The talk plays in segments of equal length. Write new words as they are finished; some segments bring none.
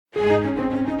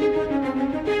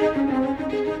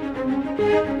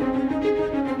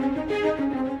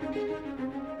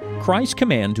Christ's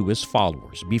command to his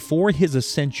followers before his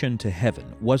ascension to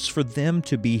heaven was for them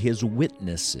to be his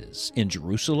witnesses in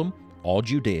Jerusalem, all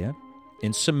Judea,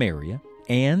 in Samaria,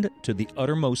 and to the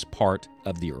uttermost part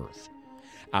of the earth.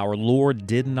 Our Lord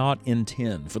did not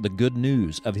intend for the good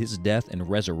news of his death and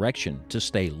resurrection to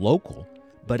stay local,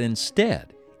 but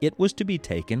instead it was to be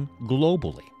taken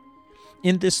globally.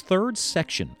 In this third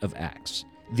section of Acts,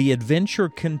 the adventure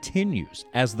continues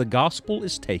as the gospel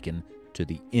is taken to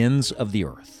the ends of the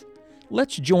earth.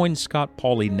 Let's join Scott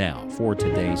Pauley now for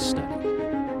today's study.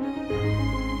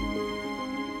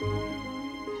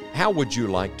 How would you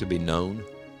like to be known?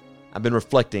 I've been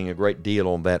reflecting a great deal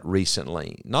on that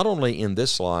recently, not only in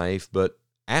this life, but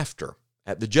after,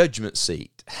 at the judgment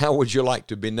seat. How would you like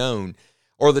to be known?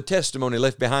 Or the testimony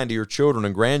left behind to your children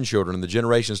and grandchildren and the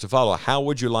generations to follow. How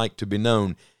would you like to be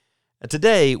known?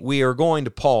 Today, we are going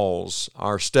to pause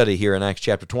our study here in Acts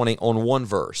chapter 20 on one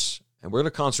verse. And we're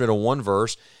going to concentrate on one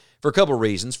verse for a couple of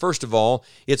reasons. First of all,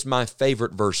 it's my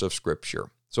favorite verse of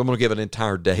Scripture. So I'm going to give an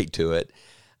entire day to it.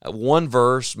 One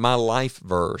verse, my life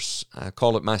verse, I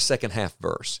call it my second half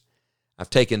verse. I've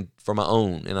taken for my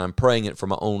own, and I'm praying it for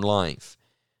my own life.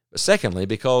 But secondly,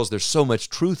 because there's so much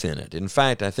truth in it. In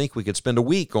fact, I think we could spend a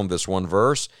week on this one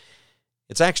verse.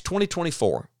 It's Acts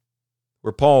 20:24,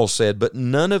 where Paul said, "But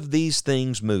none of these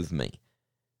things move me.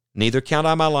 Neither count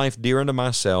I my life dear unto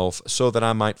myself, so that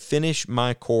I might finish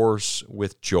my course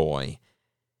with joy,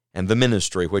 and the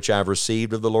ministry which I have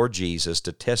received of the Lord Jesus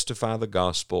to testify the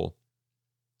gospel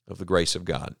of the grace of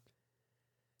God."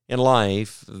 In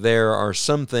life, there are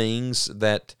some things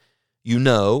that you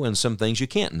know and some things you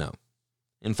can't know.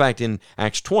 In fact, in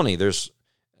Acts 20, there's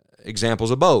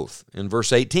examples of both. In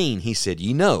verse 18, he said,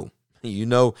 you know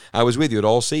I was with you at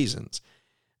all seasons.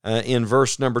 In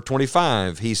verse number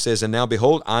 25, he says, "And now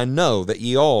behold, I know that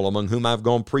ye all, among whom I've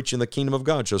gone preaching the kingdom of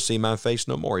God, shall see my face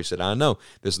no more." He said, I know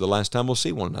this is the last time we'll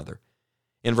see one another.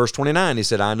 In verse 29, he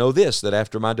said, "I know this, that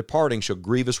after my departing shall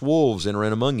grievous wolves enter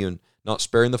in among you, and not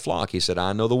sparing the flock." He said,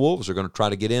 "I know the wolves are going to try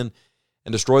to get in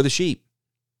and destroy the sheep."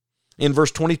 In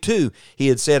verse 22, he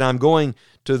had said, "I'm going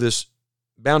to this,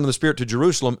 bound in the Spirit to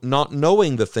Jerusalem, not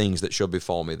knowing the things that shall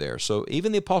befall me there." So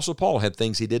even the Apostle Paul had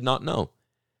things he did not know.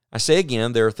 I say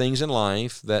again, there are things in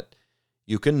life that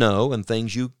you can know and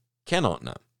things you cannot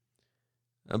know.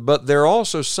 But there are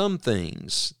also some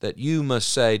things that you must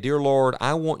say, "Dear Lord,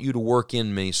 I want you to work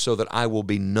in me so that I will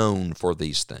be known for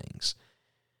these things."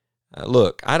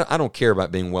 Look, I don't care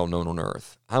about being well known on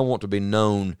earth. I want to be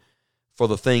known for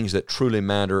the things that truly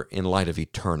matter in light of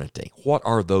eternity. What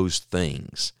are those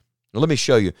things? Now, let me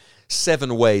show you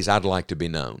 7 ways I'd like to be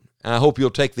known. And I hope you'll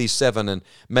take these 7 and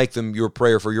make them your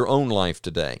prayer for your own life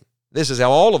today. This is how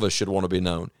all of us should want to be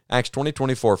known. Acts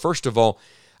 20:24. First of all,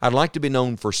 I'd like to be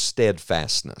known for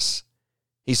steadfastness.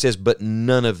 He says, "But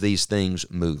none of these things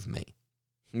move me."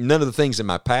 None of the things in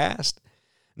my past,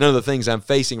 none of the things I'm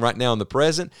facing right now in the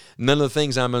present, none of the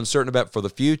things I'm uncertain about for the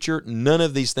future, none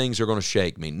of these things are going to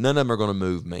shake me. None of them are going to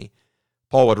move me.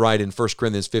 Paul would write in 1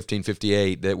 Corinthians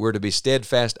 15:58 that we're to be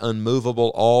steadfast, unmovable,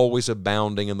 always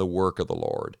abounding in the work of the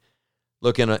Lord.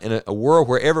 Look, in a world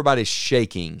where everybody's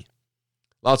shaking,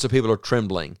 lots of people are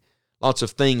trembling, lots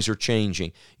of things are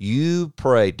changing, you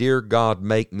pray, "Dear God,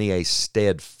 make me a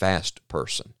steadfast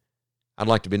person." I'd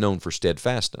like to be known for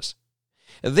steadfastness.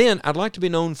 And then I'd like to be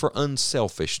known for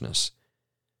unselfishness.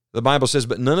 The Bible says,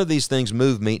 "But none of these things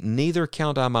move me, neither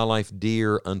count I my life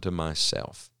dear unto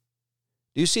myself."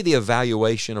 Do you see the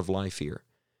evaluation of life here?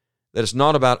 That it's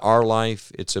not about our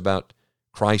life, it's about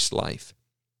Christ's life.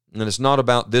 And it's not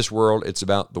about this world, it's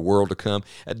about the world to come.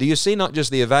 Do you see not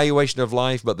just the evaluation of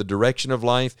life, but the direction of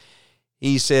life?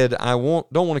 He said, "I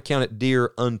don't want to count it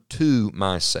dear unto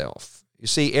myself." You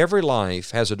see, every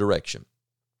life has a direction.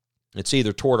 It's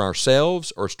either toward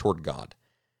ourselves or it's toward God.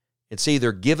 It's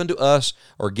either given to us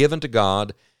or given to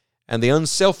God. And the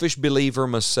unselfish believer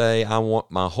must say, "I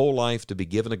want my whole life to be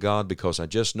given to God because I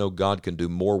just know God can do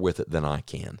more with it than I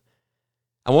can."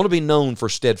 I want to be known for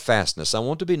steadfastness. I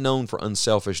want to be known for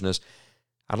unselfishness.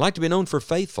 I'd like to be known for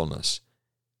faithfulness.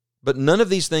 "But none of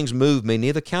these things move me,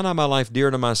 neither count I my life dear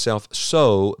to myself,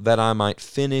 so that I might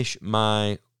finish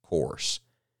my course."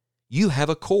 You have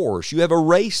a course. You have a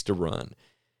race to run.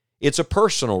 It's a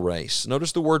personal race.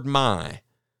 Notice the word "my."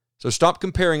 So stop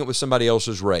comparing it with somebody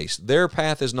else's race. Their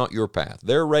path is not your path.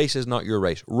 Their race is not your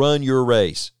race. Run your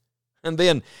race. And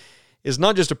then it's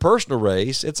not just a personal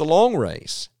race, it's a long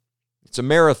race. It's a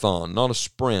marathon, not a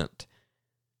sprint.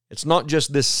 It's not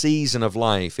just this season of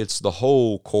life, it's the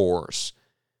whole course.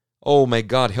 Oh, may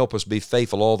God help us be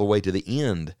faithful all the way to the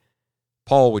end.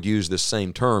 Paul would use this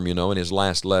same term, in his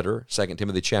last letter, 2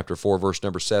 Timothy chapter 4, verse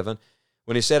number 7,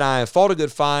 when he said, I have fought a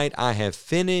good fight, I have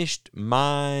finished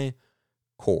my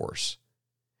course.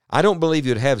 I don't believe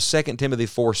you'd have 2 Timothy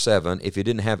 4:7 if you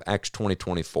didn't have Acts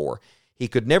 20:24. He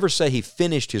could never say he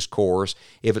finished his course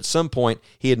if at some point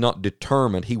he had not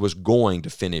determined he was going to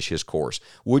finish his course.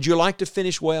 Would you like to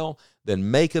finish well? Then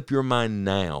make up your mind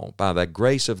now, by the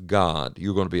grace of God,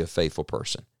 you're going to be a faithful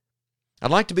person.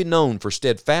 I'd like to be known for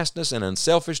steadfastness and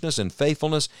unselfishness and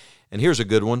faithfulness, and here's a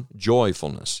good one,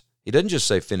 joyfulness. He doesn't just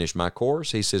say finish my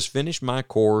course, he says finish my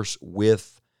course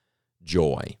with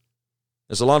joy.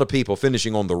 There's a lot of people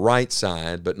finishing on the right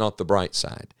side, but not the bright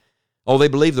side. Oh, they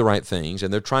believe the right things,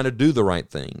 and they're trying to do the right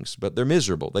things, but they're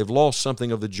miserable. They've lost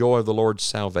something of the joy of the Lord's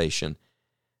salvation.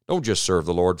 Don't just serve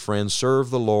the Lord, friends.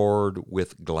 Serve the Lord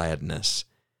with gladness.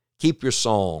 Keep your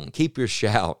song. Keep your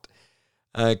shout.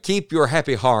 Keep your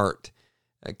happy heart.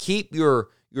 Keep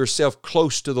yourself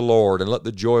close to the Lord, and let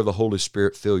the joy of the Holy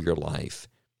Spirit fill your life.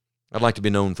 I'd like to be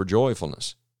known for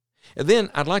joyfulness. And then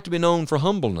I'd like to be known for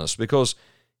humbleness, because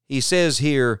he says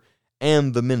here,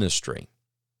 and the ministry.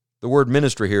 The word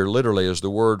ministry here literally is the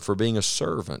word for being a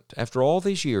servant. After all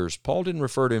these years, Paul didn't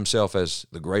refer to himself as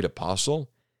the great apostle.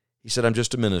 He said, I'm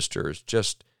just a minister,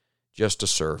 just a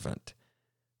servant.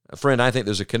 Friend, I think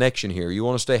there's a connection here. You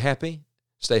want to stay happy?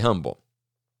 Stay humble.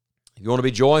 If you want to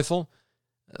be joyful,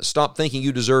 stop thinking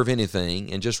you deserve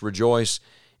anything and just rejoice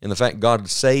in the fact God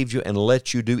saved you and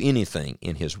let you do anything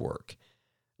in His work.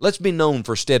 Let's be known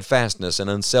for steadfastness and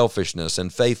unselfishness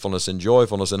and faithfulness and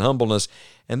joyfulness and humbleness.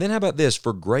 And then how about this?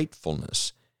 For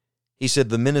gratefulness. He said,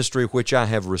 the ministry which I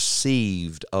have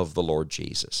received of the Lord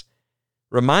Jesus.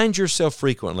 Remind yourself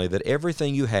frequently that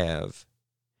everything you have,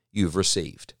 you've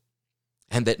received.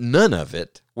 And that none of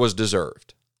it was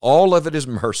deserved. All of it is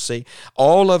mercy.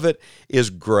 All of it is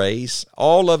grace.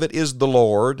 All of it is the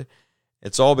Lord.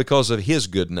 It's all because of His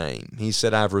good name. He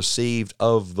said, I've received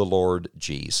of the Lord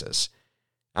Jesus.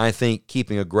 I think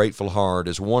keeping a grateful heart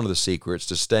is one of the secrets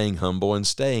to staying humble and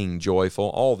staying joyful.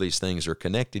 All these things are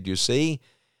connected, you see.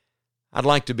 I'd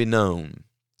like to be known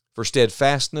for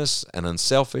steadfastness and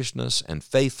unselfishness and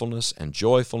faithfulness and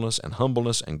joyfulness and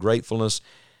humbleness and gratefulness.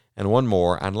 And one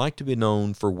more, I'd like to be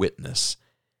known for witness.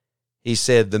 He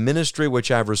said, the ministry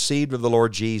which I've received of the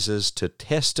Lord Jesus to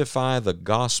testify the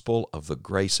gospel of the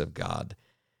grace of God.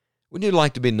 Wouldn't you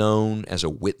like to be known as a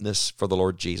witness for the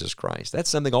Lord Jesus Christ? That's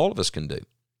something all of us can do.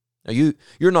 Now,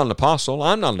 you're not an apostle,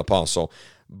 I'm not an apostle,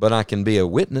 but I can be a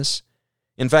witness.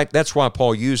 In fact, that's why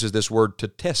Paul uses this word to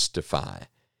testify.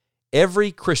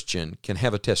 Every Christian can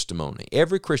have a testimony.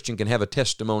 Every Christian can have a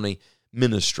testimony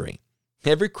ministry.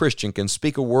 Every Christian can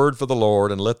speak a word for the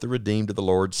Lord and let the redeemed of the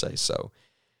Lord say so.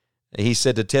 He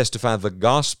said to testify the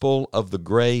gospel of the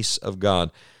grace of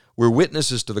God. We're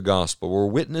witnesses to the gospel. We're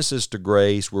witnesses to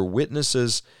grace. We're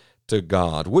witnesses to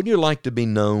God. Wouldn't you like to be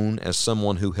known as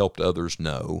someone who helped others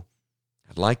know?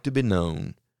 I'd like to be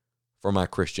known for my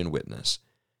Christian witness.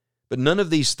 But none of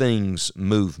these things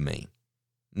move me.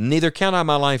 Neither count I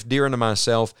my life dear unto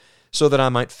myself, so that I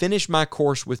might finish my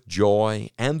course with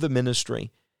joy and the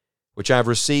ministry which I have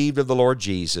received of the Lord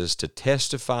Jesus to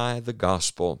testify the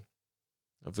gospel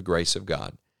of the grace of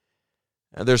God.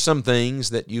 Now, there's some things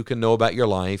that you can know about your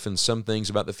life and some things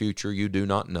about the future you do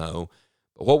not know.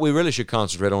 But what we really should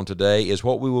concentrate on today is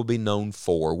what we will be known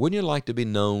for. Wouldn't you like to be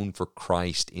known for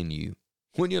Christ in you?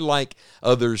 Wouldn't you like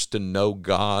others to know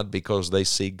God because they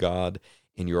see God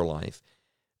in your life?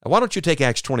 Now, why don't you take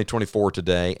Acts 20:24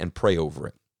 today and pray over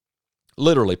it?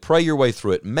 Literally, pray your way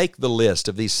through it. Make the list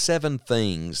of these 7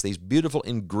 things, these beautiful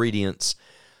ingredients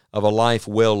of a life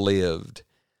well lived,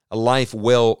 a life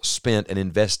well spent and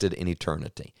invested in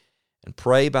eternity. And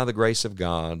pray by the grace of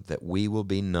God that we will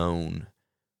be known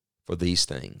for these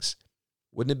things.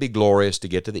 Wouldn't it be glorious to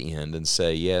get to the end and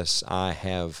say, yes, I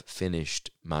have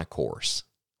finished my course?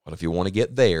 Well, if you want to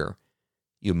get there,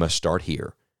 you must start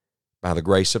here. By the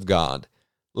grace of God,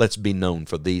 let's be known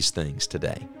for these things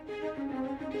today.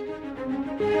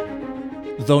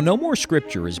 Though no more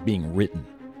Scripture is being written,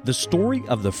 the story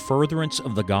of the furtherance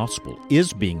of the gospel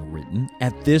is being written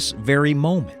at this very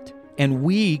moment, and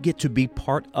we get to be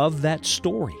part of that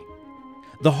story.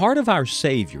 The heart of our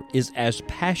Savior is as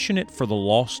passionate for the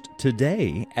lost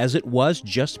today as it was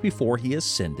just before He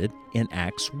ascended in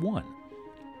Acts 1.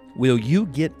 Will you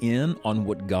get in on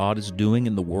what God is doing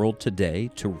in the world today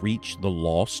to reach the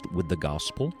lost with the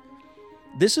gospel?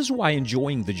 This is why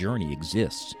Enjoying the Journey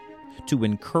exists, to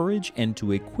encourage and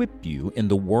to equip you in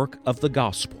the work of the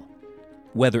gospel.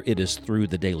 Whether it is through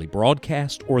the daily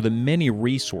broadcast or the many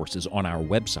resources on our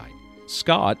website,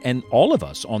 Scott and all of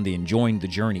us on the Enjoying the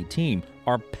Journey team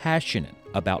are passionate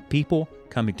about people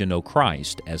coming to know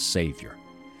Christ as Savior.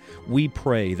 We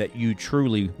pray that you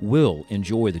truly will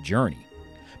enjoy the journey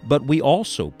but we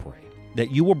also pray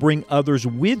that you will bring others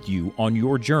with you on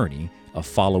your journey of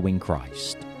following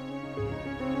Christ.